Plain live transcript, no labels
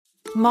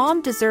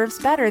Mom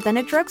deserves better than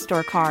a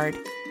drugstore card.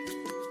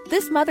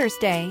 This Mother's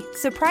Day,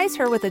 surprise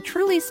her with a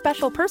truly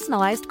special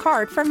personalized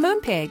card from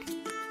Moonpig.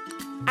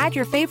 Add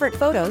your favorite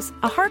photos,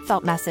 a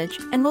heartfelt message,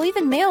 and we'll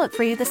even mail it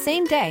for you the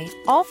same day,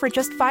 all for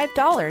just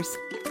 $5.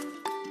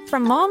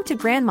 From mom to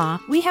grandma,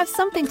 we have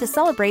something to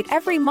celebrate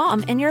every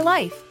mom in your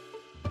life.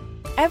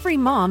 Every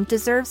mom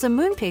deserves a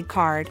Moonpig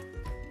card.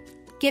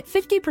 Get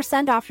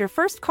 50% off your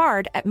first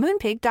card at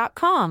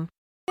moonpig.com.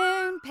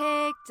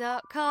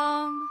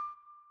 Moonpig.com.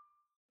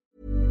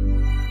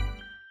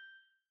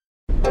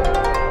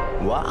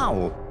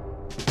 Wow.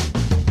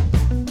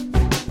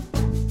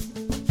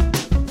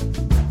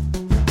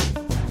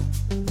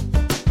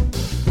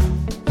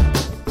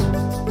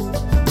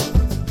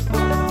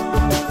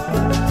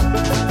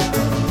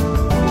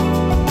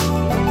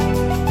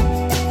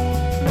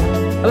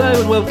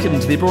 Hello and welcome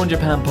to the Abroad in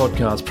Japan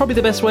podcast, probably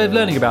the best way of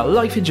learning about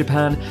life in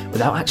Japan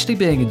without actually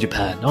being in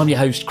Japan. I'm your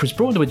host, Chris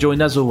Braun, and we're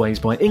joined as always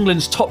by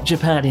England's top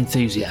Japan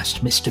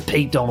enthusiast, Mr.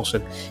 Pete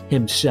Donaldson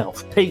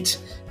himself. Pete,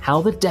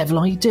 how the devil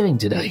are you doing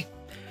today?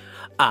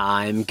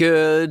 I'm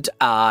good.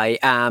 I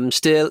am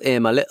still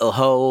in my little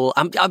hole.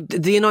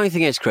 The annoying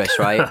thing is, Chris,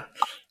 right?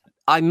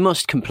 I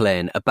must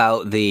complain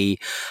about the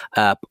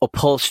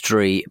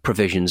upholstery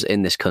provisions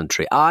in this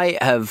country. I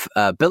have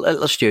built a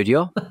little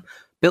studio,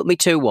 built me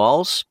 2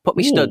 walls, put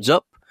me studs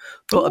up,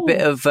 put a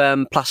bit of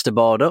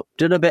plasterboard up,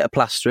 done a bit of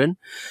plastering.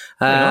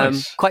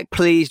 Nice. Quite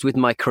pleased with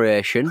my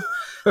creation.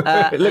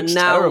 It looks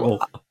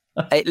terrible.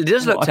 It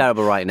does look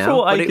terrible right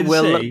now, but it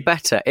will look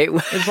better.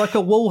 It's like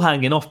a wall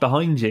hanging off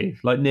behind you,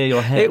 like near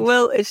your head. It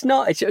will. It's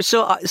not.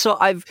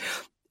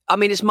 I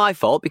mean, it's my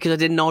fault because I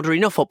didn't order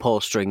enough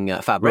upholstering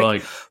fabric.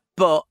 Right.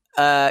 But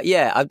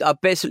I'm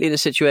basically in a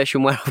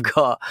situation where I've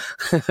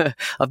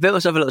built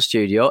myself a little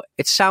studio.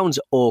 It sounds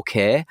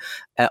okay,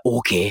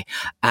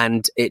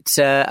 and it's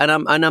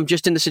I'm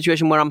just in a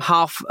situation where I'm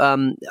half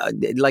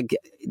like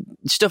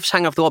stuff's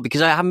hanging off the wall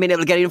because I haven't been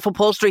able to get enough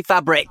upholstery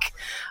fabric,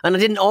 and I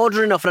didn't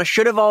order enough, and I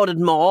should have ordered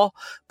more,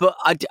 but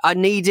I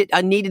needed it.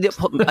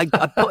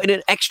 I put in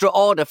an extra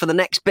order for the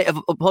next bit of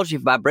upholstery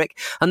fabric,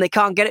 and they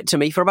can't get it to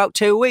me for about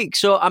 2 weeks.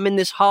 So I'm in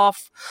this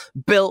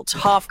half-built,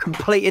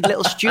 half-completed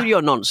little studio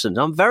nonsense.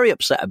 I'm very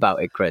upset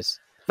about it, Chris.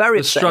 Very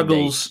upset.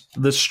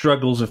 The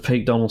struggles of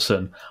Pete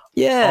Donaldson.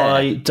 Yeah.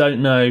 I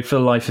don't know for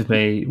the life of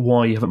me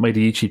why you haven't made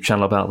a YouTube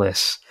channel about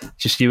this.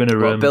 Just you in a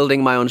room.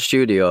 Building my own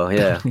studio,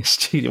 yeah.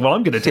 Well,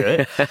 I'm going to do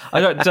it.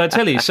 Did I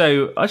tell you?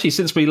 So, actually,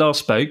 since we last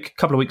spoke, a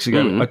couple of weeks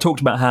ago, I talked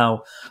about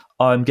how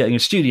I'm getting a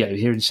studio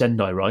here in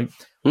Sendai, right?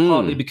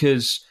 Partly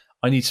because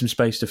I need some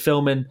space to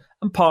film in,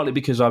 and partly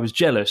because I was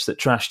jealous that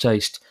Trash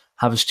Taste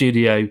have a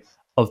studio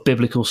of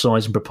biblical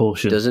size and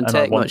proportion. Doesn't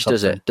take much,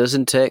 does it?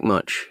 Doesn't take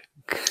much.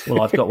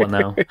 Well, I've got one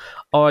now.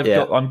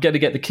 I'm going to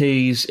get the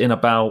keys in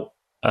about,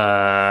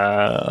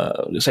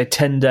 let's say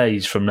 10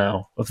 days from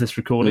now of this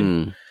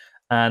recording.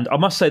 And I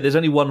must say there's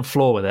only one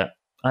flaw with it.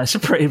 It's a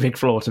pretty big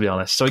flaw, to be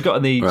honest. So I got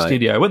in the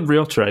studio. I went with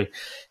Riotre.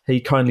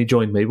 He kindly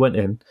joined me, went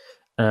in,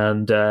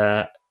 and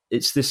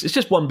it's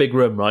just one big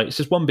room, right? It's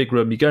just one big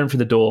room. You go in through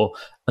the door,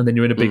 and then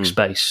you're in a big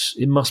space.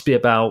 It must be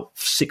about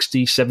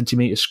 60, 70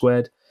 metres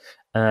squared.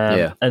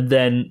 And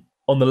then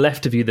on the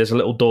left of you, there's a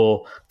little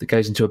door that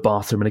goes into a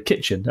bathroom and a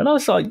kitchen. And I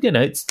was like,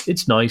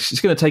 it's nice. It's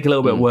going to take a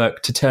little bit of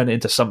work to turn it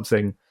into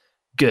something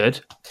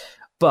good.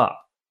 But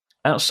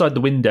outside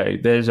the window,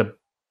 there's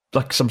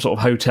some sort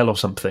of hotel or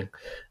something.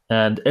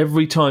 And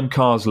every time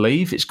cars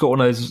leave, it's got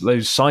one of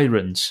those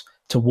sirens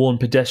to warn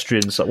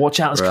pedestrians, like, watch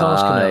out, there's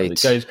cars coming out. It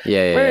goes,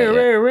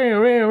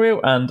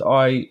 and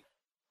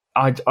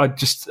I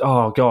just,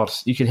 oh God,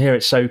 you can hear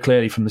it so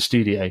clearly from the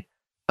studio.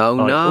 Oh,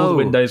 no. All the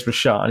windows were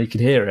shut and you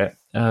could hear it.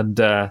 And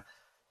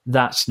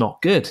that's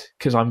not good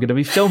because I'm going to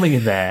be filming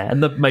in there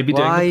and maybe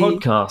doing the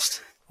podcast.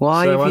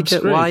 Why have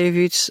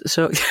you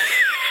so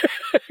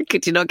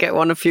could you not get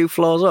a few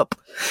floors up?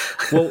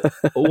 Well,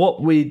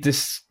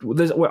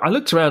 I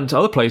looked around to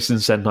other places in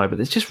Sendai, but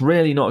it's just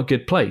really not a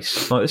good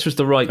place. Like, this was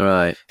the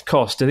right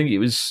cost. I think it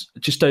was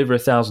just over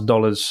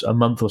 $1,000 a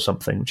month or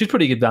something, which is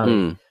pretty good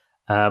value.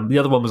 The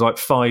other one was like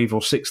 5,000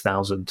 or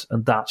 6,000,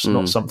 and that's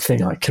not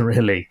something I can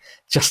really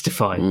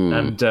justify.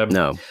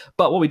 No.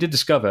 But what we did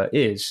discover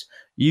is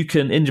you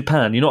can, in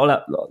Japan, you're not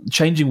allowed,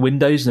 changing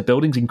windows in a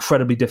building is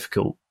incredibly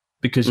difficult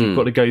because you've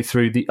got to go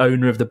through the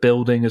owner of the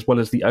building as well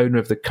as the owner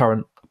of the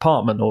current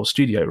apartment or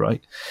studio,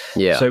 right?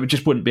 Yeah. So we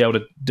just wouldn't be able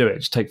to do it.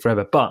 It'd just take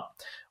forever. But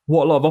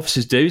what a lot of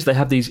offices do is they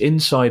have these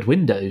inside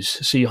windows.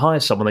 So you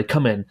hire someone, they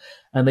come in,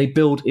 and they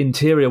build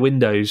interior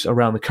windows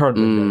around the current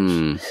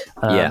windows.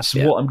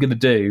 What I'm going to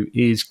do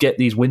is get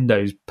these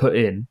windows put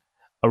in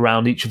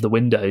around each of the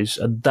windows,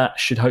 and that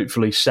should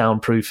hopefully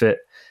soundproof it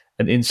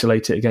and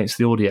insulate it against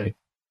the audio.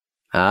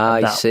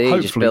 I see.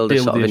 Just build a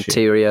sort of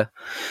interior,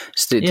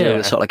 sort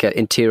of like an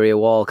interior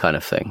wall kind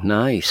of thing.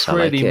 Nice.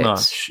 Pretty I like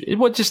much. It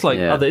was just like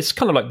it's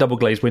kind of like double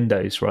glazed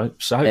windows, right?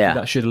 So hopefully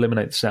that should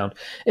eliminate the sound.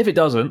 If it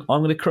doesn't,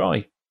 I'm going to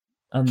cry.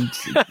 And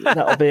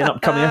that'll be an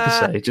upcoming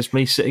episode, just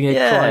me sitting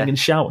here crying and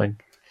shouting.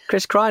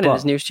 Chris crying in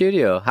his new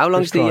studio. How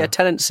long's the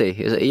tenancy?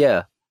 Is it a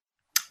year?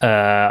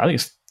 I think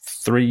it's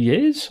 3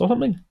 years or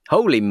something.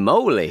 Holy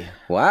moly!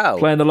 Wow,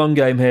 playing the long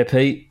game here,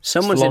 Pete.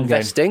 Someone's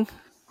investing.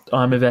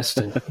 I'm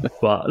investing,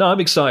 but no, I'm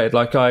excited.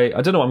 Like I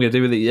don't know what I'm going to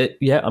do with it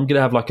yet. I'm going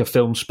to have like a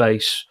film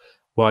space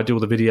where I do all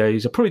the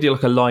videos. I'll probably do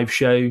like a live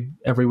show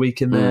every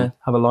week in there.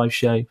 Have a live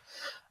show,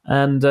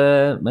 and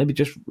maybe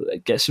just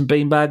get some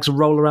beanbags and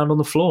roll around on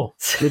the floor.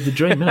 Live the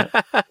dream,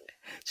 innit?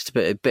 Just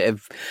a bit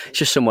of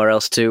just somewhere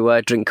else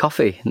to drink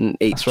coffee and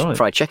eat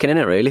fried chicken,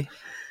 innit? Really.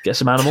 Get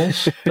some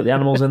animals. Put the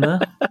animals in there.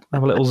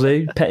 Have a little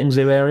zoo, petting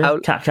zoo area,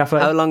 cat cafe.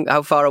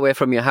 How far away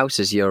from your house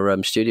is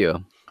your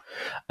studio?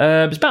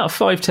 It's about a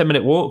 5-10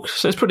 minute walk,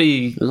 so it's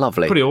pretty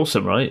lovely, pretty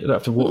awesome, right? You don't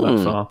have to walk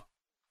that far,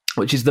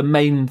 which is the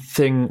main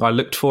thing I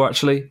looked for.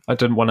 Actually, I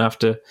didn't want to have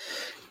to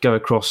go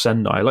across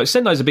Sendai. Like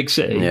Sendai's a big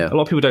city. Yeah. A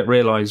lot of people don't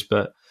realise,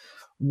 but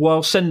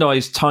while Sendai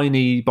is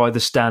tiny by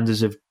the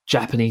standards of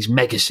Japanese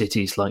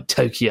megacities like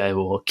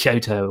Tokyo or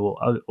Kyoto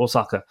or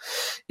Osaka,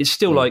 it's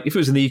still like, if it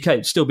was in the UK,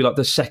 it'd still be like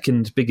the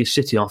second biggest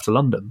city after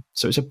London.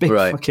 So it's a big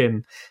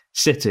fucking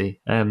city,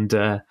 and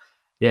so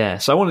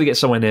I wanted to get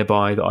somewhere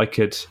nearby that I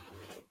could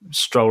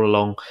stroll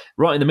along.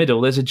 Right in the middle,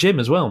 there's a gym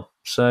as well.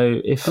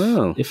 So if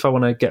I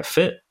want to get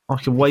fit, I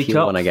can wake up. If you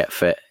want to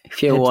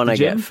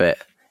get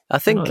fit, I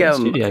think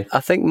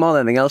more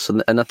than anything else,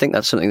 and I think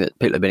that's something that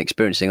people have been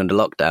experiencing under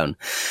lockdown.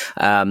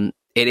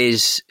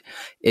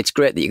 It's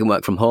great that you can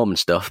work from home and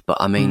stuff, but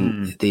I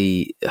mean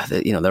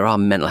there are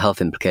mental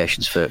health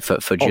implications for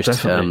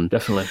just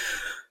definitely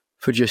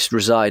for just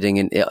residing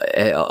in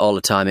all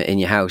the time in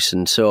your house,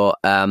 and so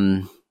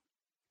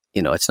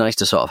it's nice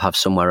to sort of have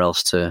somewhere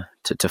else to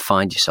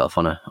find yourself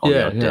on the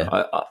odd day.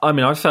 I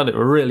mean, I found it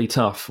really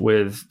tough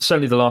with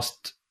certainly the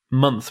last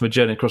month, my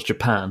journey across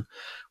Japan,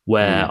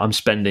 where I'm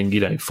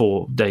spending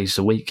 4 days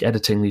a week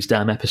editing these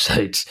damn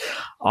episodes,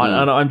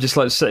 and I'm just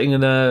like sitting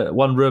in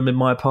one room in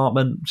my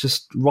apartment,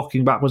 just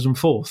rocking backwards and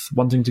forth,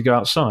 wanting to go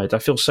outside. I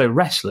feel so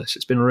restless.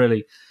 It's been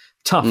really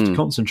tough to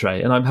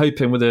concentrate, and I'm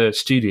hoping with a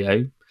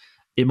studio,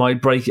 it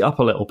might break it up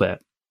a little bit.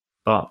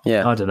 But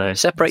I don't know.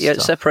 Separate your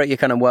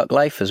kind of work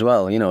life as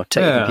well.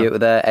 Take your computer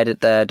there, edit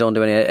there. Don't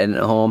do any editing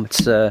at home.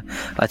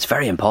 It's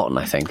very important,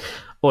 I think.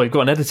 Well, you've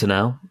got an editor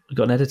now.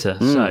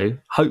 So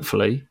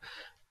hopefully,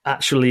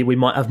 actually, we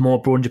might have more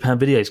Abroad Japan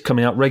videos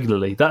coming out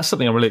regularly. That's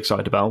something I'm really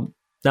excited about.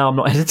 Now I'm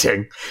not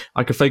editing.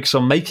 I can focus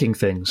on making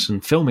things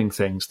and filming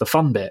things, the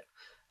fun bit.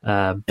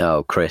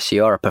 Chris,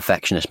 you're a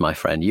perfectionist, my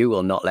friend. You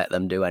will not let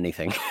them do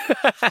anything.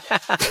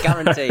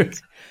 Guaranteed.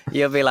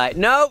 You'll be like,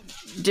 no,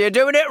 you're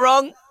doing it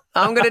wrong.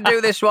 I'm going to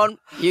do this one.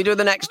 You do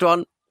the next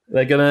one.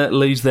 They're going to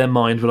lose their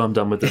mind when I'm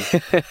done with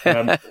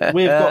them.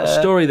 We've got a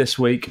story this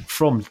week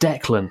from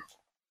Declan.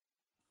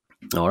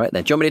 All right,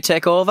 then. Do you want me to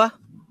take over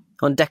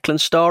on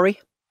Declan's story?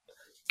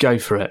 Go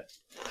for it.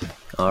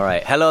 All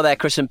right. Hello there,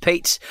 Chris and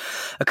Pete.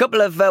 A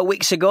couple of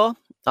weeks ago,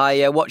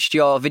 I watched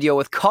your video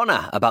with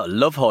Connor about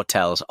love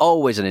hotels,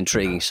 always an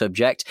intriguing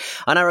subject.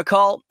 And I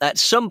recall at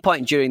some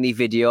point during the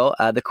video,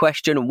 the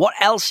question, what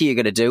else are you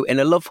going to do in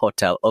a love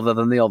hotel other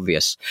than the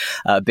obvious,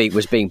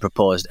 was being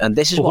proposed. And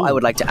this is what I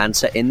would like to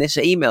answer in this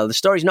email. The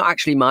story's not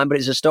actually mine, but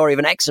it's a story of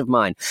an ex of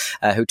mine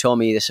who told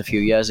me this a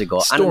few years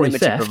ago.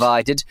 Anonymity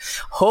provided.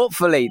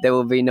 Hopefully there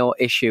will be no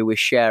issue with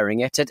sharing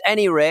it. At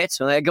any rate,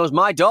 well, there goes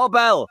my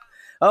doorbell.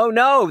 Oh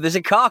no, there's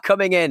a car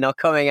coming in or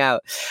coming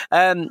out.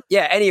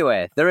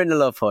 Anyway, they're in a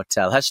love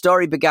hotel. Her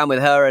story began with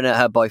her and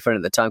her boyfriend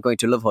at the time going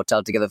to a love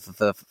hotel together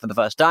for the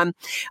first time.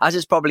 As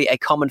is probably a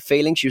common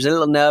feeling, she was a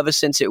little nervous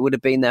since it would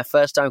have been their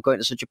first time going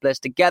to such a place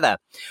together.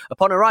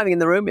 Upon arriving in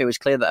the room, it was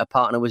clear that her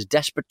partner was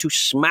desperate to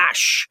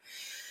smash.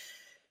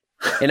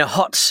 In a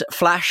hot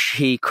flash,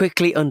 he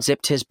quickly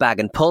unzipped his bag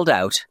and pulled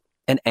out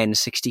an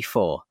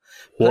N64.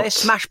 Play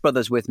Smash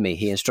Brothers with me,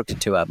 he instructed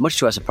to her, much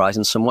to her surprise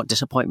and somewhat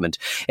disappointment.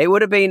 It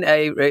would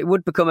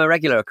become a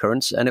regular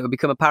occurrence, and it would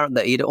become apparent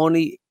that he had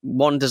only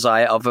one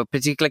desire of a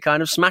particular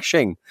kind of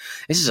smashing.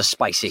 This is a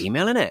spicy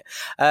email, isn't it?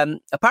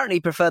 Apparently, he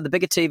preferred the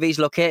bigger TVs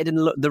located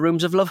in the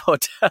rooms of love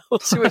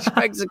hotels, which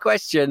begs the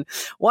question,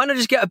 why not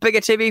just get a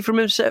bigger TV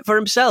for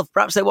himself?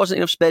 Perhaps there wasn't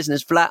enough space in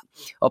his flat,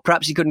 or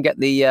perhaps he couldn't get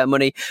the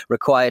money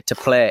required to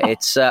play.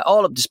 It's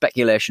all up to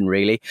speculation,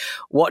 really.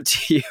 What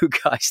do you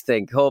guys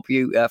think? Hope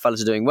you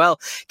fellas are doing well.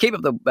 Keep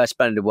up the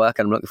splendid work,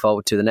 and I'm looking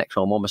forward to the next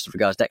one. Warmest of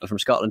regards, Declan from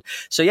Scotland.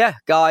 So yeah,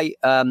 Guy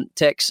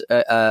takes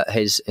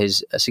his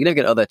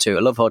significant other to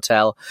a love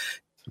hotel,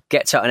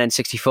 gets out an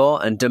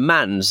N64 and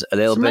demands a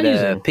little bit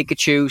of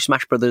Pikachu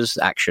Smash Brothers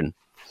action.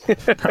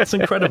 That's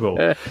incredible.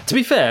 To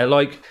be fair,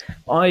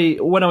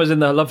 when I was in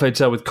the love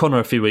hotel with Connor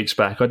a few weeks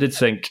back, I did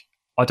think,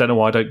 I don't know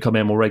why I don't come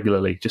here more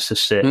regularly just to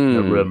sit in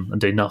a room and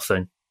do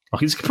nothing.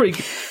 It's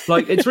pretty,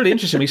 it's really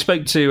interesting. We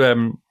spoke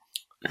to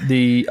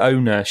the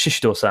owner,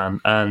 Shishito-san,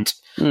 and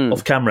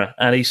off camera,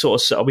 and we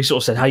sort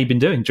of said, how you been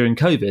doing during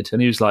COVID?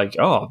 And he was like,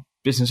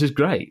 business is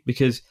great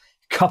because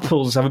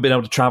couples haven't been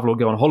able to travel or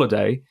go on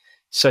holiday,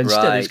 so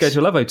instead they just go to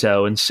a love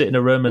hotel and sit in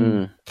a room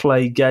and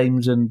play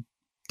games and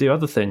do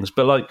other things.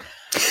 But like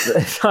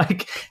his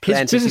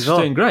business is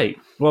doing great.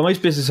 Well,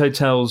 most business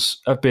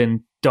hotels have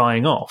been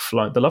dying off.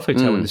 Like the Love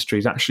Hotel industry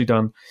has actually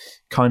done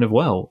kind of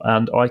well,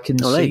 and I can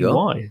see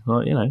why.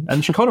 Like,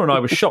 and Connor and I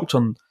were shocked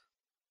on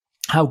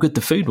how good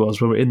the food was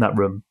when we were in that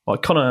room.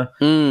 Like Connor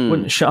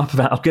wouldn't shut up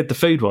about how good the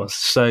food was.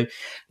 So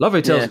Love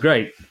Hotels are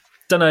great.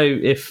 Don't know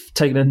if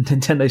taking a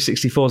Nintendo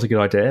 64 is a good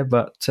idea,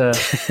 but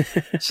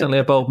certainly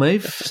a bold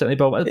move. It's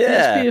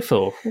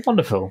beautiful,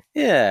 wonderful.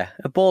 Yeah,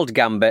 a bold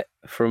gambit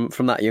from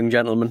that young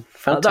gentleman.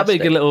 Fantastic. That'd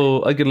be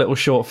a good little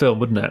short film,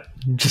 wouldn't it?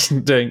 Just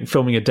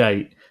filming a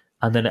date,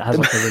 and then it has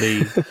like a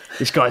really.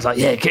 This guy's like,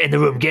 "Yeah, get in the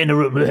room,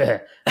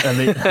 and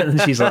then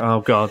she's like,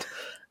 "Oh God."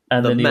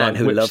 And then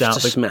he whips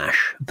out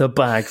the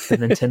bag for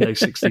the Nintendo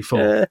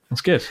 64. That's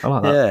good. I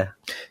like that. Yeah.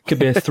 Could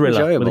be a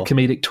thriller with a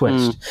comedic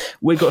twist.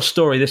 We've got a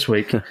story this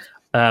week,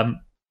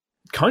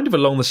 kind of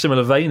along the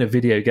similar vein of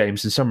video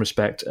games in some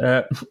respect.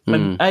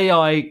 An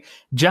AI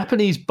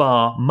Japanese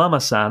bar,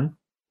 Mama-san,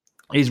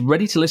 is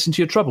ready to listen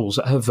to your troubles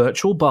at her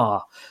virtual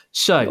bar.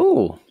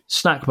 So,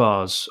 snack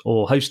bars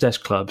or hostess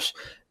clubs,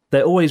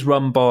 they're always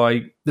run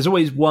by... There's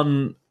always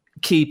one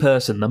key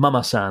person, the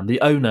Mama-san,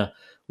 the owner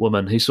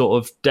woman who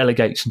sort of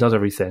delegates and does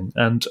everything,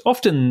 and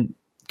often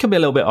can be a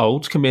little bit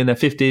old, can be in their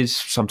 50s,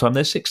 sometimes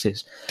their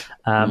 60s,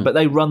 but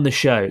they run the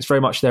show. It's very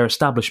much their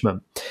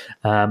establishment.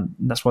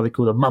 That's why they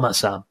call them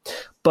Mama-san.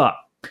 But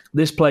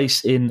this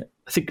place in,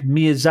 I think,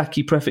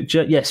 Miyazaki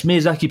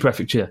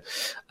Prefecture,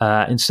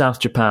 in South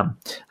Japan,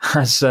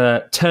 has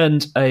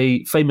turned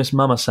a famous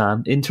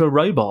Mama-san into a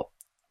robot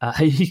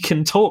who you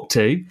can talk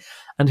to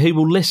and who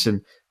will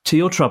listen to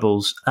your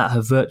troubles at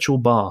her virtual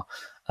bar,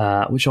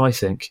 which I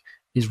think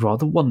is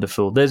rather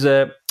wonderful. There's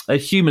a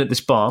human at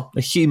this bar,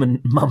 a human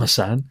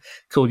Mama-san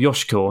called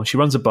Yoshiko. She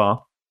runs a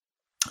bar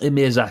in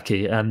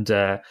Miyazaki, and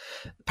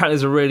apparently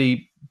there's a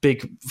really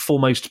big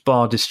foremost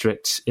bar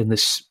district in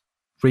this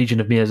region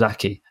of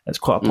Miyazaki. It's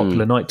quite a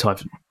popular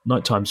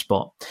nighttime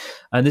spot.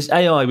 And this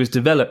AI was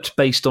developed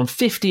based on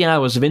 50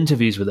 hours of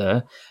interviews with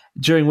her,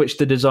 during which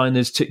the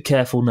designers took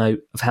careful note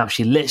of how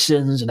she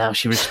listens and how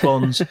she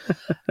responds,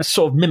 to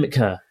sort of mimic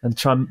her and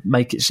try and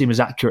make it seem as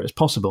accurate as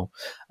possible.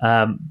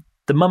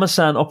 The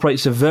Mama-san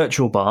operates a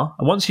virtual bar,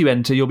 and once you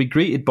enter, you'll be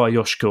greeted by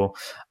Yoshiko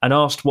and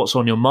asked what's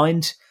on your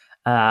mind,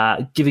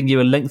 giving you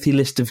a lengthy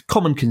list of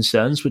common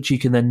concerns, which you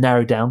can then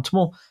narrow down to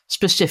more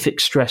specific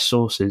stress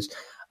sources.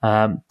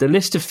 The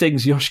list of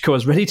things Yoshiko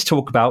is ready to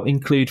talk about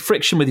include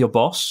friction with your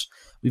boss,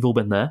 we've all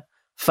been there,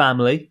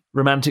 family,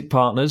 romantic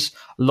partners,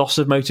 loss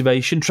of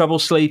motivation, trouble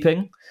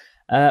sleeping,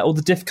 or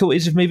the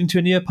difficulties of moving to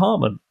a new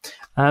apartment.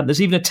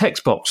 There's even a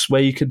text box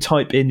where you can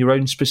type in your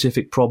own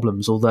specific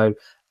problems, although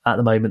at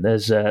the moment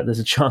there's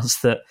a chance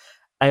that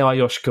AI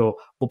Yoshiko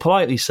will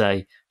politely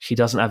say she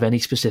doesn't have any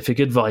specific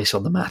advice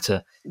on the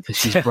matter because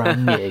she's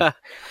brand new.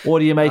 What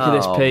do you make of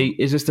this, Pete?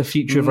 Is this the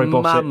future of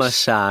robotics?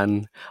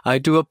 Mama-san, I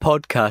do a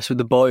podcast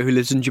with a boy who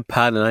lives in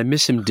Japan and I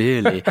miss him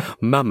dearly.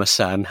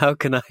 Mama-san, how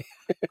can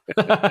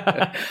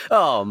I...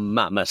 Oh,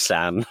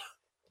 Mama-san.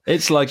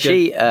 It's like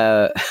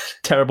a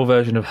terrible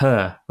version of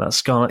Her, that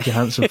Scarlett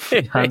Johansson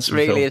it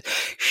really is.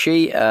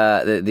 She,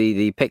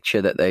 the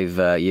picture that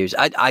they've used,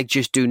 I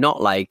just do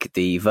not like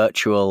the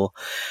virtual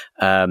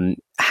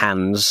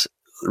hands,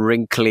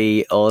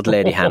 wrinkly old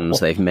lady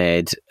hands they've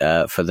made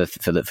for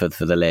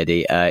the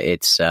lady.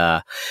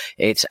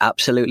 It's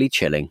absolutely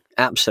chilling.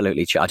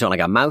 Absolutely chilling. I don't like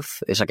her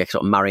mouth. It's like a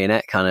sort of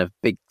marionette kind of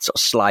big sort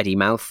of slidey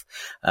mouth.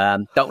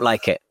 Don't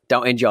like it.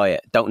 Don't enjoy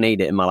it. Don't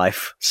need it in my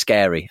life.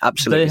 Scary.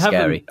 Absolutely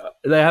scary.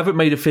 They haven't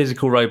made a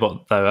physical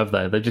robot, though, have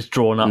they? They're just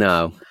drawn up.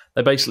 No.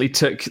 They basically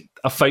took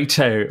a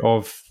photo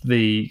of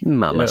the of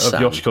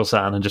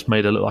Yoshiko-san and just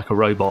made it look like a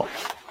robot,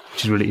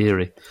 which is really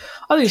eerie.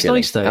 I think it's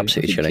nice, though.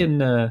 Absolutely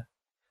chilling.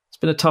 It's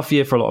been a tough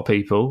year for a lot of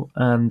people,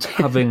 and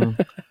having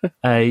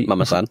a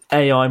Mama-san.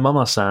 AI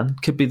Mama-san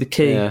could be the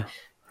key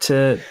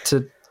to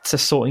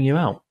sorting you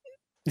out.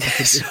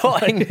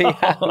 Sorting me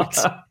out.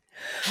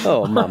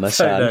 Oh,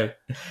 Mama-san.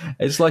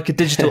 It's like a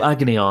digital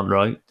agony aunt,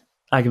 right?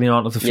 Agony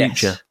aunt of the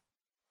future. Yes.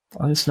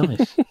 Oh, it's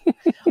nice.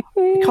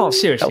 You can't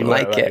seriously don't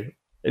like it.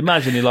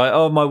 Imagine you're like,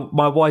 oh,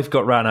 my wife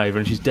got ran over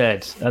and she's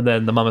dead. And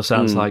then the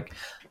Mama-san's like,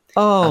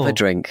 oh, have a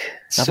drink.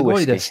 Have a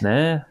whiskey.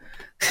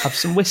 Have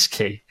some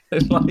whiskey.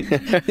 It's not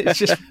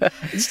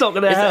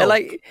going to help.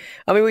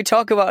 We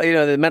talk about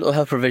the mental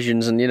health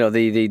provisions and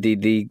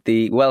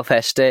the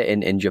welfare state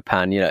in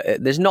Japan.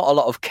 There's not a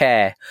lot of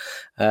care.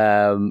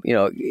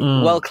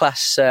 World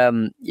class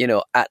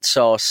at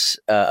source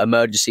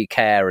emergency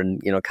care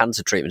and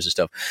cancer treatments and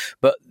stuff,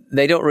 but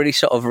they don't really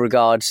sort of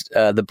regard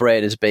the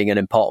brain as being an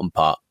important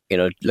part.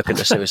 Look at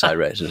the suicide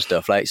rates and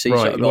stuff. Like, so you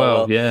right. sort of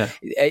go, yeah.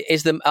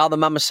 Are the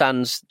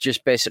Mama-sans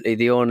just basically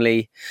the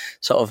only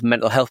sort of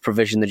mental health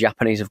provision the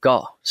Japanese have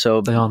got?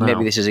 So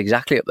maybe this is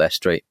exactly up their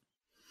street.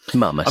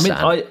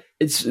 Mama-san.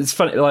 It's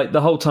funny. Like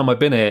the whole time I've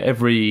been here,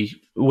 every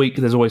week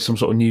there's always some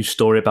sort of news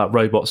story about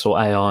robots or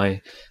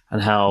AI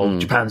and how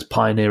Japan's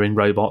pioneering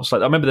robots.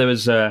 Like I remember there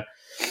was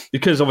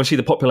because obviously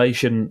the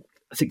population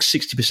I think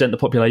 60% of the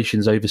population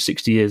is over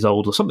 60 years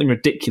old or something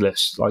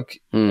ridiculous.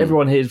 Like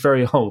everyone here is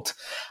very old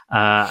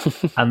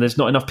and there's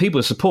not enough people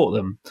to support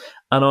them.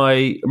 And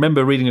I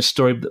remember reading a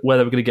story where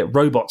they were going to get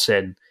robots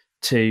in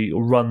to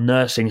run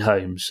nursing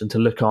homes and to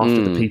look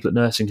after the people at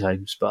nursing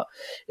homes. But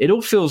it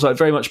all feels like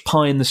very much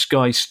pie in the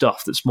sky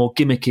stuff that's more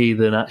gimmicky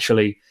than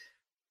actually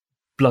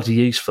bloody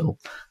useful.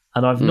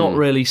 And I've not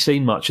really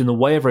seen much in the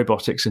way of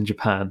robotics in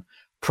Japan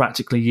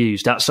practically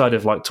used outside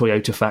of like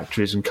Toyota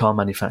factories and car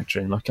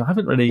manufacturing. Like I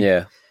haven't really.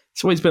 Yeah,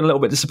 it's always been a little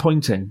bit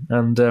disappointing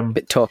and a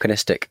bit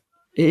tokenistic.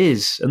 It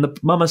is, and the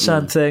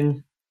Mama-san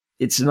thing.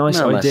 It's a nice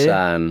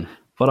idea,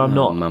 but I'm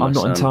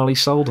not entirely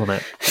sold on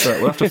it. But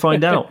we'll have to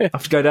find out. I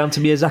have to go down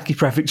to Miyazaki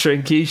Prefecture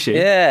in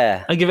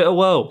Kyushu, and give it a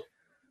whirl.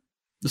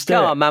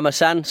 Come on,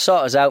 Mama-san,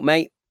 sort us out,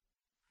 mate.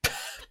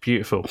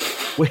 Beautiful.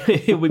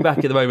 We'll be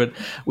back in a moment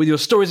with your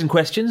stories and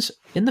questions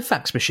in the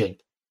fax machine.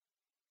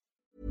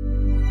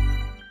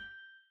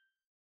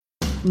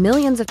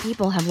 Millions of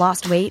people have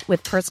lost weight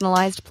with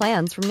personalized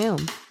plans from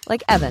Noom.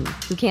 Like Evan,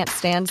 who can't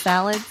stand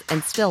salads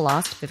and still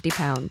lost 50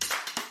 pounds.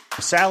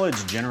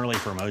 Salads generally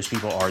for most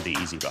people are the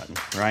easy button,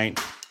 right?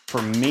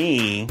 For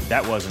me,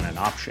 that wasn't an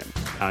option.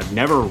 I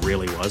never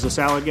really was a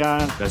salad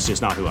guy. That's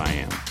just not who I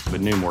am.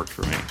 But Noom worked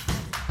for me.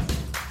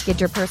 Get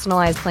your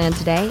personalized plan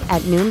today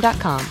at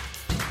Noom.com.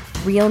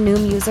 Real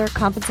Noom user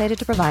compensated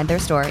to provide their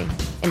story.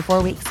 In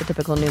 4 weeks, the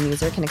typical Noom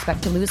user can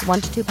expect to lose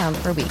 1 to 2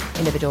 pounds per week.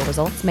 Individual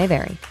results may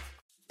vary.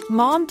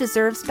 Mom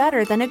deserves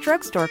better than a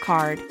drugstore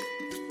card.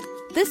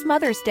 This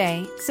Mother's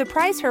Day,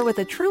 surprise her with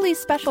a truly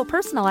special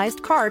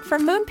personalized card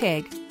from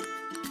Moonpig.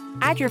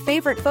 Add your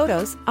favorite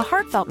photos, a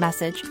heartfelt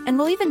message, and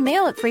we'll even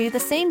mail it for you the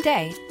same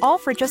day, all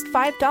for just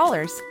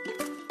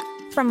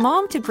 $5. From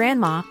mom to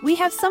grandma, we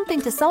have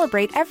something to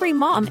celebrate every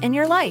mom in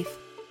your life.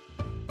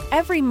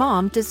 Every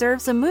mom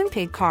deserves a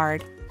Moonpig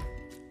card.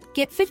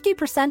 Get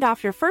 50%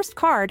 off your first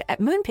card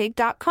at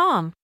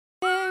Moonpig.com.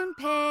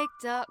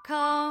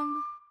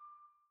 Moonpig.com.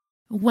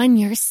 When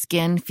your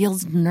skin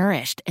feels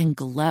nourished and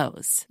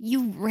glows,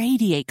 you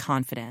radiate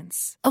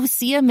confidence.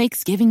 Osea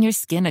makes giving your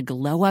skin a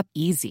glow-up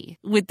easy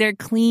with their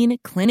clean,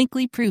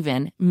 clinically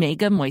proven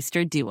Mega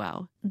Moisture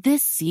Duo.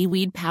 This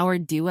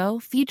seaweed-powered duo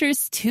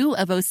features 2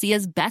 of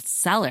Osea's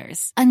best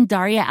sellers,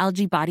 Undaria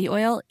Algae Body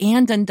Oil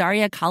and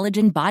Undaria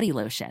Collagen Body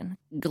Lotion.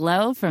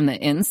 Glow from the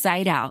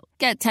inside out.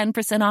 Get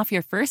 10% off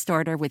your first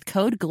order with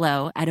code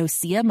GLOW at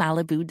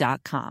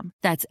OseaMalibu.com.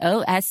 That's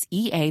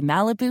OSEA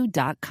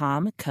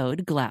Malibu.com,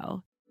 code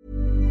GLOW.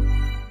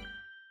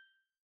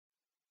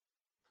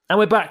 And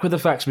we're back with the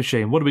fax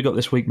machine. What do we got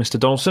this week, Mr.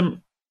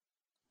 Dawson?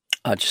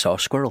 I just saw a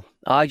squirrel.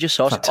 Oh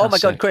my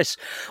God, Chris.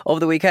 Over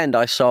the weekend,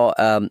 I saw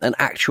an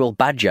actual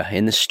badger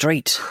in the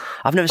street.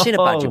 I've never seen a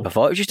badger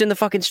before. It was just in the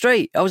fucking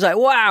street. I was like,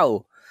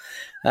 wow.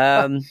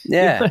 Yeah.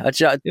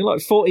 You're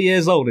like 40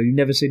 years old and you've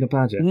never seen a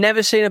badger.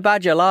 Never seen a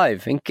badger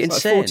live. Insane.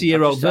 Like a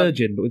 40-year-old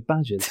virgin, but with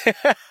badgers.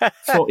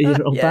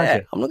 40-year-old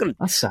badger. I'm not going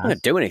to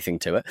do anything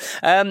to it.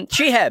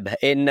 Chiheb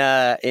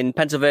in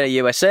Pennsylvania,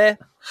 USA.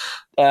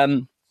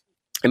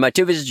 In my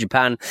 2 visits to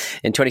Japan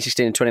in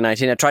 2016 and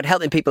 2019, I tried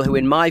helping people who,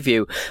 in my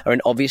view, are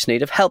in obvious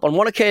need of help. On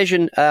one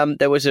occasion,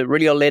 there was a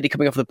really old lady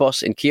coming off the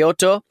bus in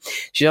Kyoto.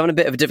 She's having a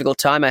bit of a difficult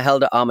time. I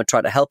held her arm and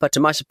tried to help her. To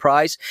my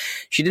surprise,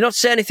 she did not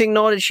say anything,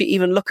 nor did she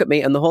even look at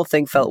me, and the whole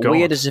thing felt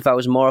weird, as if I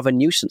was more of a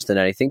nuisance than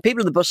anything.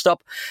 People at the bus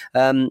stop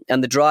and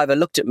the driver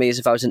looked at me as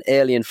if I was an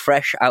alien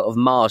fresh out of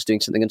Mars doing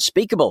something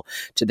unspeakable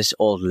to this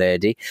old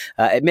lady.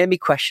 It made me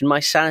question my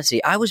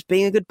sanity. I was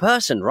being a good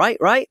person, right?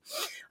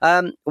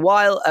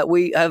 While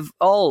we have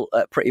all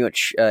pretty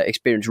much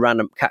experienced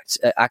random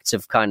acts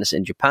of kindness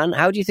in Japan,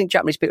 how do you think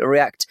Japanese people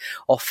react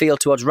or feel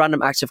towards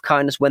random acts of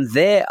kindness when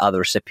they are the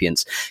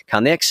recipients?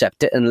 Can they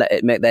accept it and let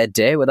it make their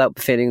day without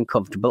feeling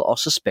uncomfortable or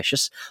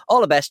suspicious? All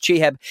the best,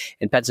 Chiheb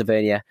in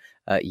Pennsylvania,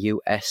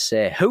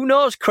 USA. Who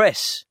knows,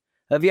 Chris?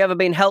 Have you ever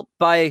been helped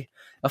by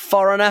a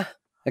foreigner,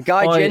 a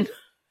gaijin?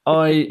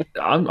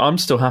 I'm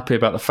still happy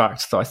about the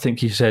fact that I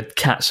think you said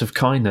Cats of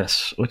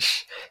Kindness,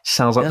 which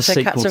sounds like the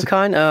sequel Cats of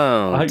Kindness?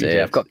 Oh,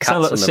 dear. I've got cats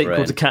sounds like on the sequel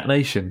brain. to Cat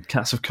Nation,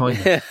 Cats of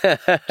Kindness.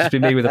 Just be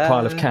me with a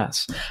pile of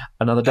cats.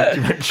 Another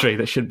documentary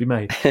that shouldn't be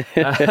made.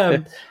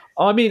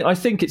 I mean, I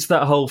think it's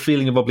that whole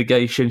feeling of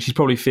obligation. She's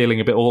probably feeling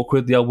a bit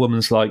awkward. The old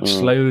woman's like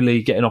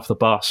slowly getting off the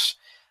bus.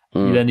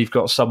 Then you've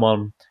got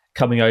someone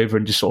coming over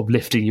and just sort of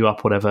lifting you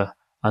up, whatever.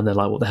 And they're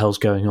like, what the hell's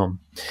going on?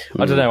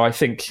 I don't know. I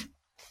think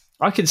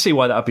I can see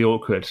why that would be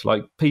awkward.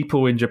 Like,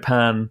 people in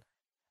Japan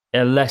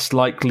are less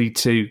likely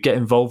to get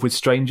involved with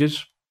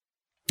strangers,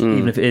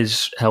 even if it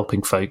is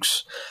helping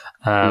folks.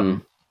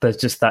 There's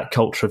just that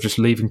culture of just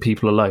leaving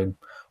people alone,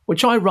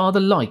 which I rather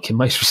like in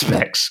most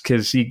respects,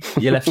 because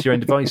you're left to your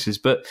own devices.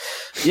 But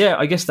yeah,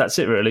 I guess that's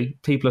it, really.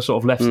 People are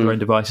sort of left to their own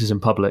devices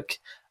in public.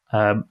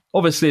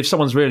 Obviously, if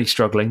someone's really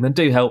struggling, then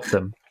do help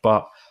them.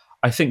 But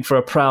I think for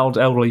a proud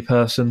elderly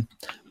person,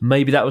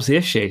 maybe that was the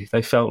issue.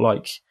 They felt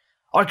like,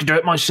 I can do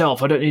it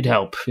myself. I don't need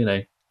help. You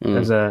know,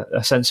 there's a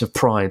sense of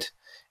pride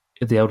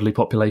in the elderly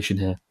population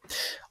here.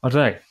 I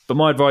don't know, but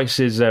my advice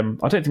is, I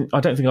don't think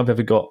I've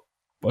ever got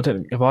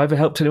Have I ever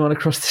helped anyone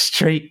across the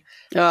street?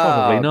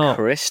 Probably not.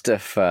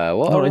 Christopher.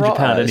 What not in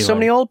Japan, anyway. So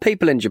many old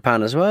people in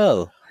Japan as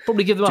well.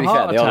 Probably give them a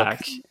heart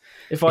attack.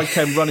 If I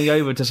came running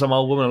over to some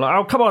old woman, like,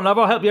 oh, come on, love,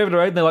 I'll help you over the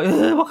road. And they're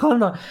like, what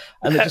kind of...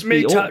 And let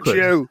me touch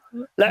you.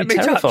 Let me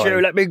touch you.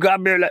 Let me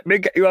grab you. Let me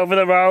get you over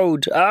the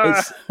road.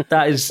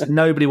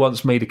 Nobody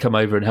wants me to come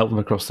over and help them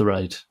across the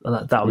road.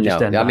 That would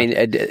just end. I mean,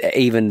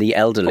 even the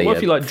elderly. What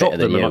if you drop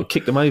them and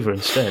kick them over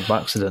instead by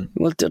accident?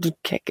 Well,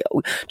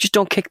 just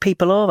don't kick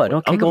people over.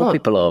 Don't kick old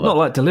people over.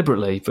 Not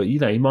deliberately, but you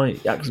might.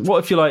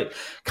 What if you're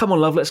come on,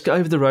 love, let's get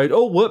over the road.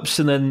 Oh, whoops,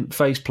 and then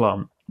face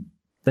plant.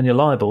 Then you're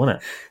liable, isn't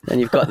it? Then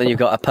you've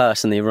got a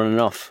purse and you're running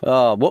off.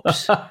 Oh,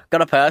 whoops!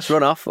 Got a purse,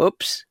 run off.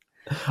 Oops.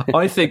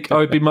 I think I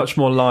would be much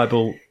more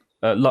liable.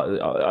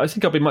 I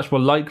think I'd be much more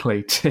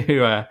likely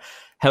to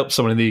help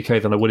someone in the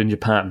UK than I would in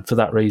Japan for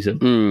that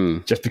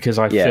reason. Just because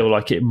I feel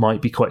like it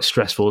might be quite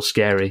stressful or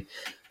scary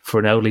for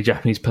an elderly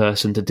Japanese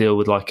person to deal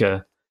with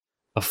a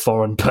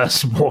foreign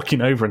person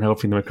walking over and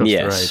helping them across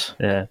the road.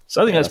 Yeah,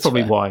 so I think that's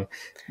probably fair. Why.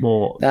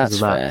 More that's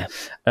fair.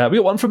 We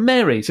got one from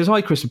Mary. It says,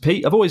 "Hi, Chris and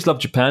Pete. I've always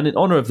loved Japan. In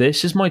honour of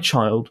this, my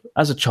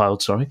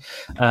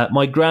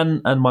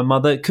gran and my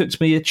mother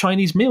cooked me a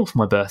Chinese meal for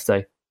my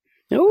birthday.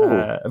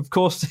 Of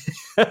course,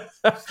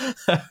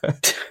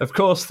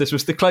 this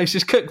was the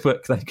closest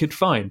cookbook they could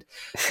find.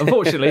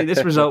 Unfortunately,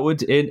 this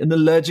resulted in an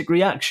allergic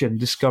reaction,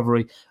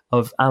 discovery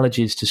of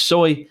allergies to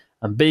soy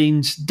and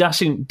beans,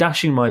 dashing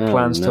my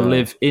plans to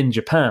live in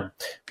Japan.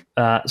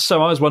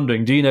 So I was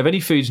wondering, do you know of any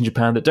foods in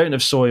Japan that don't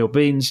have soy or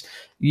beans?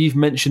 You've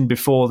mentioned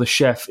before the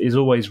chef is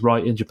always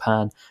right in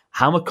Japan.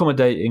 How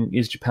accommodating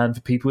is Japan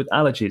for people with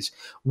allergies?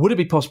 Would it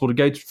be possible to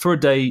go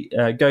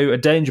a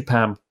day in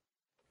Japan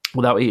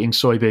without eating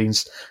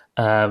soybeans?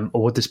 Or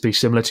would this be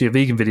similar to your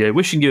vegan video?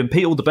 Wishing you and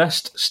Pete all the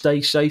best.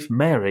 Stay safe,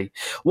 Mary."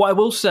 What I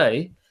will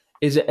say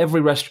is that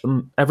every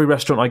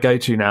restaurant I go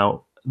to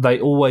now,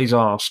 they always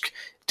ask,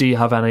 do you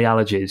have any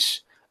allergies?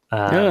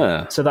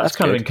 So that's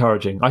kind of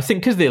encouraging. I think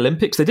because the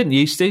Olympics, they didn't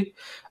used to.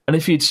 And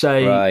if you'd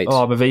say,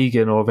 I'm a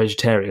vegan or a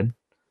vegetarian,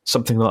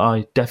 something that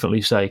I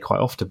definitely say quite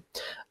often.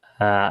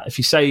 If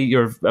you say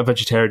you're a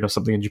vegetarian or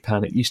something in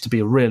Japan, it used to be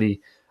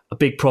a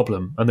big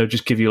problem, and they'll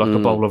just give you a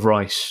bowl of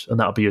rice, and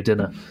that'll be your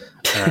dinner.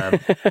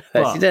 That's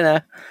your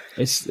dinner.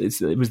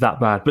 It was that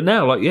bad. But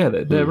now,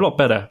 they're a lot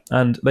better,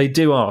 and they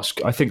do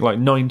ask. I think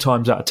 9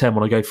 times out of 10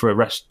 when I go to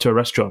a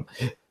restaurant,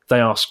 they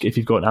ask if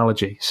you've got an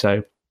allergy.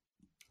 So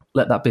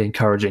let that be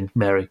encouraging,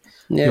 Mary.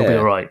 Yeah. You'll be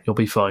all right. You'll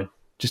be fine.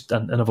 Just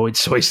and avoid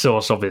soy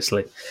sauce,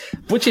 obviously,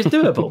 which is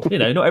doable.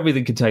 Not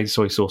everything contains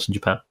soy sauce in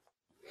Japan.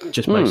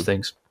 Just most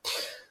things.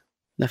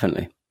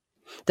 Definitely.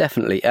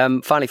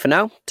 Finally, for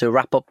now, to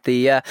wrap up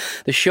the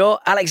show,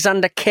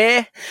 Alexander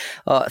K.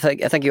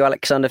 Thank you,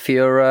 Alexander, for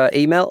your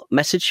email,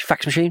 message,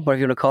 fax machine,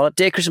 whatever you want to call it.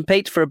 Dear Chris and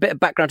Pete, for a bit of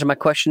background to my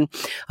question,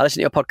 I listen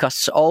to your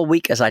podcasts all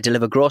week as I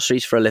deliver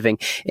groceries for a living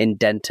in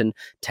Denton,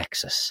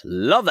 Texas.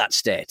 Love that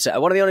state.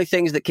 One of the only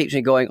things that keeps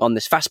me going on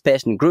this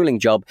fast-paced and grueling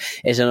job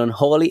is an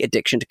unholy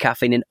addiction to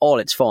caffeine in all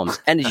its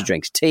forms. Energy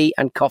drinks, tea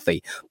and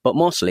coffee, but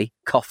mostly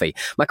coffee.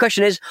 My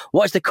question is,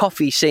 what is the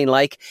coffee scene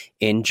like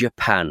in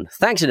Japan?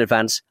 Thanks in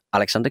advance,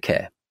 Alexander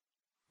K.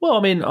 Well,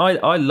 I mean,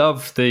 I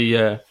love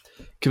the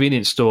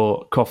convenience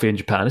store coffee in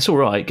Japan. It's all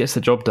right, gets the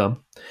job done.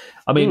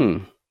 I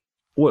mean,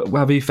 what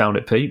have you found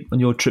it, Pete, on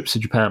your trips to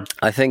Japan?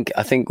 I think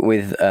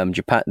with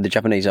Japan, the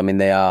Japanese, I mean,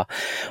 they are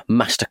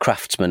master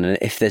craftsmen, and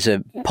if there's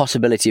a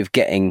possibility of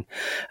getting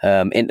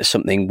into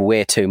something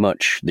way too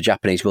much, the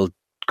Japanese will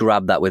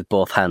grab that with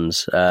both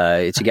hands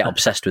to get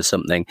obsessed with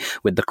something,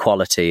 with the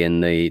quality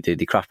and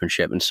the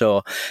craftsmanship. And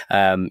so,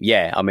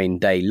 I mean,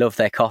 they love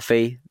their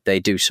coffee. They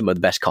do some of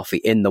the best coffee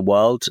in the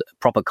world.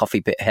 Proper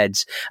coffee pit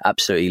heads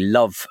absolutely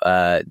love,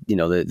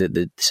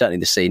 the certainly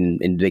the scene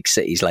in big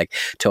cities like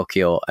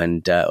Tokyo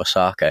and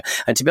Osaka.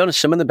 And to be honest,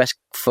 some of the best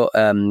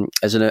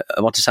as an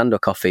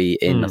Omotesando coffee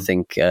in I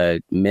think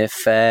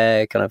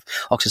Mayfair, kind of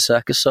Oxford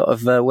Circus sort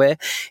of way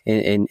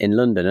in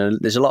London. And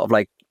there's a lot of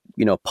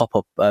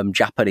pop-up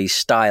Japanese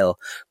style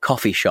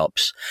coffee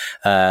shops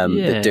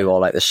that do all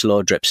the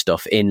slow drip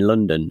stuff in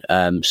London.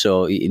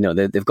 So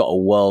they've got a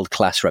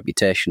world-class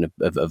reputation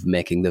of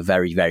making the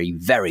very, very,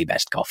 very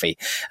best coffee,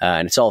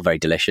 and it's all very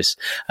delicious.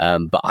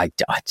 But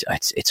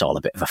it's all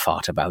a bit of a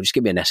fart about. Just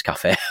give me a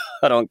Nescafe.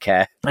 I don't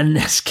care. A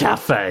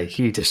Nescafe,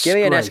 you disgrace. Give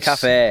me a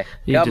Nescafe.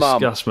 You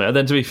disgust me. And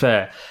then, to be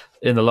fair,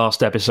 in the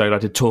last episode, I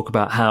did talk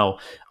about how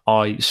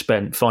I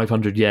spent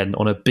 500 yen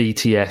on a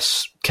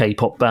BTS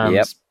K-pop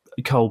band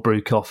cold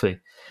brew coffee.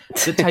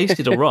 It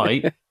tasted all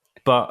right,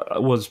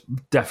 but was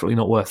definitely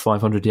not worth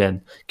 500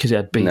 yen because it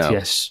had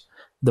BTS,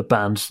 the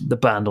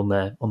band on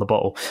the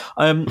bottle.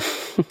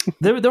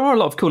 There are a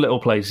lot of cool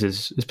little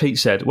places, as Pete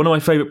said. One of my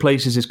favourite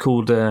places is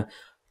called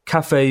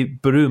Cafe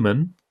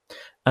Buruman,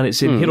 and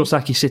it's in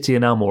Hirosaki City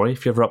in Aomori,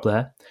 if you're ever up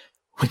there,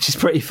 which is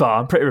pretty far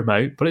and pretty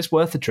remote, but it's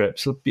worth the trip.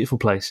 It's a beautiful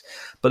place.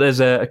 But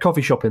there's a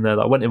coffee shop in there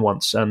that I went in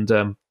once, and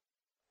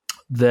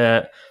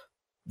the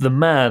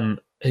man,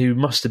 who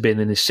must have been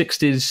in his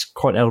 60s,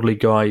 quite an elderly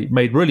guy,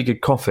 made really good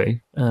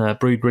coffee,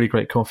 brewed really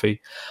great coffee.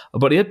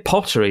 But he had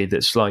pottery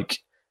that's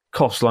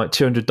cost like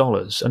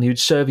 $200, and he would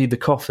serve you the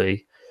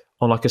coffee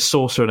on like a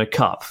saucer and a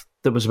cup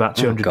that was about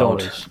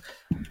 $200.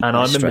 And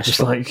I remember just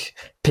like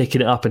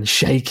picking it up and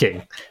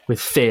shaking with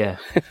fear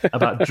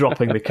about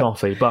dropping the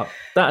coffee. But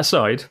that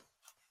aside,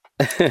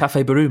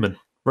 Cafe Baruman,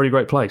 really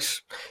great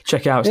place.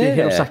 Check it out. It's near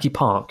Hirosaki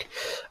Park.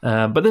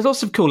 But there's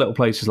lots of cool little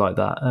places like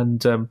that.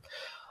 And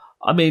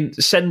I mean,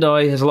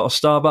 Sendai has a lot of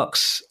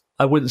Starbucks.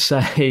 I wouldn't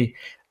say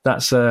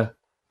that's a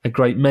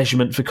great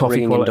measurement for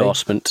coffee quality.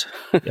 Endorsement.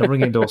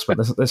 Ring endorsement.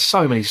 There's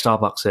so many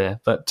Starbucks here.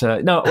 But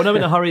no, when I'm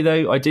in a hurry,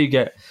 though, I do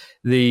get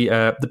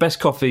the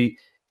best coffee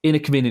in a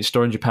convenience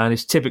store in Japan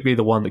is typically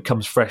the one that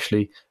comes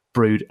freshly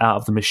brewed out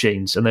of the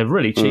machines. And they're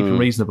really cheap and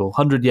reasonable.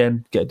 100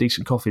 yen, get a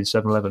decent coffee in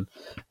 7-Eleven.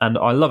 And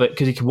I love it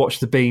because you can watch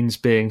the beans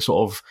being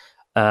sort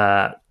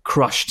of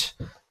crushed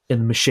in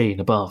the machine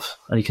above.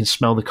 And you can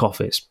smell the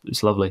coffee.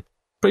 It's lovely.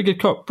 Pretty good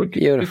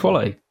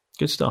quality.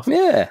 Good stuff.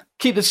 Yeah.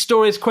 Keep the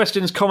stories,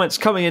 questions, comments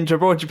coming into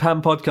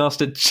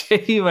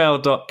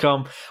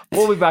abroadjapanpodcast@gmail.com.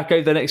 We'll be back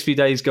over the next few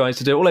days, guys,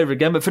 to do it all over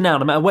again. But for now,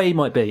 no matter where you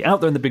might be,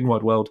 out there in the big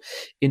wide world,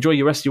 enjoy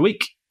your rest of your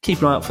week.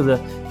 Keep an eye out for the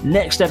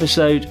next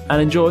episode and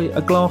enjoy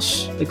a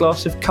glass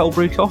of cold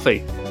brew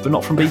coffee, but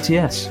not from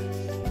BTS.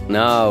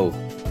 No.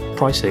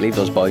 Pricey. Leave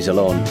those boys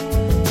alone.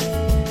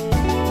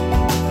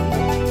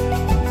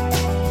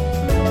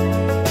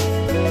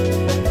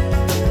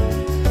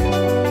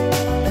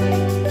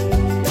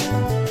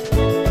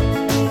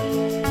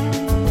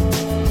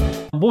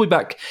 We'll be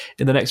back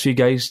in the next few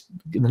days.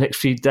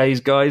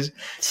 Guys.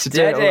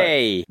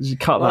 Steady.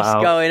 Cut that out.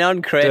 What's going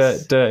on,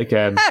 Chris? Do it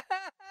again.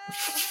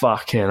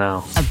 Fucking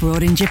hell.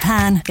 Abroad in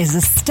Japan is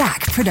a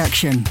Stack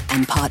production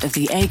and part of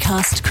the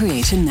Acast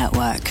Creator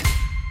Network.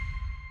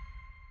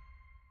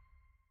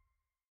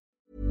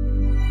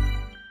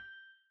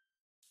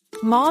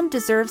 Mom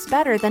deserves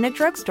better than a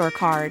drugstore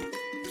card.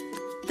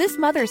 This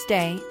Mother's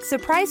Day,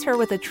 surprise her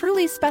with a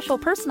truly special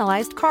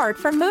personalized card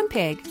from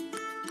Moonpig.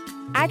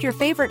 Add your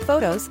favorite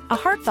photos, a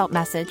heartfelt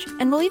message,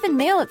 and we'll even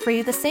mail it for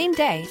you the same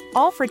day,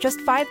 all for just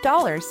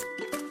 $5.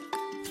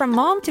 From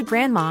mom to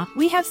grandma,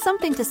 we have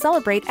something to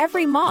celebrate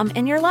every mom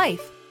in your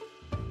life.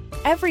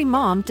 Every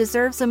mom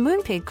deserves a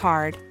Moonpig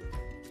card.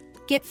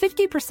 Get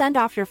 50%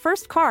 off your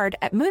first card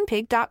at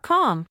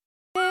moonpig.com.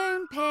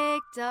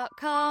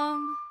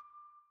 Moonpig.com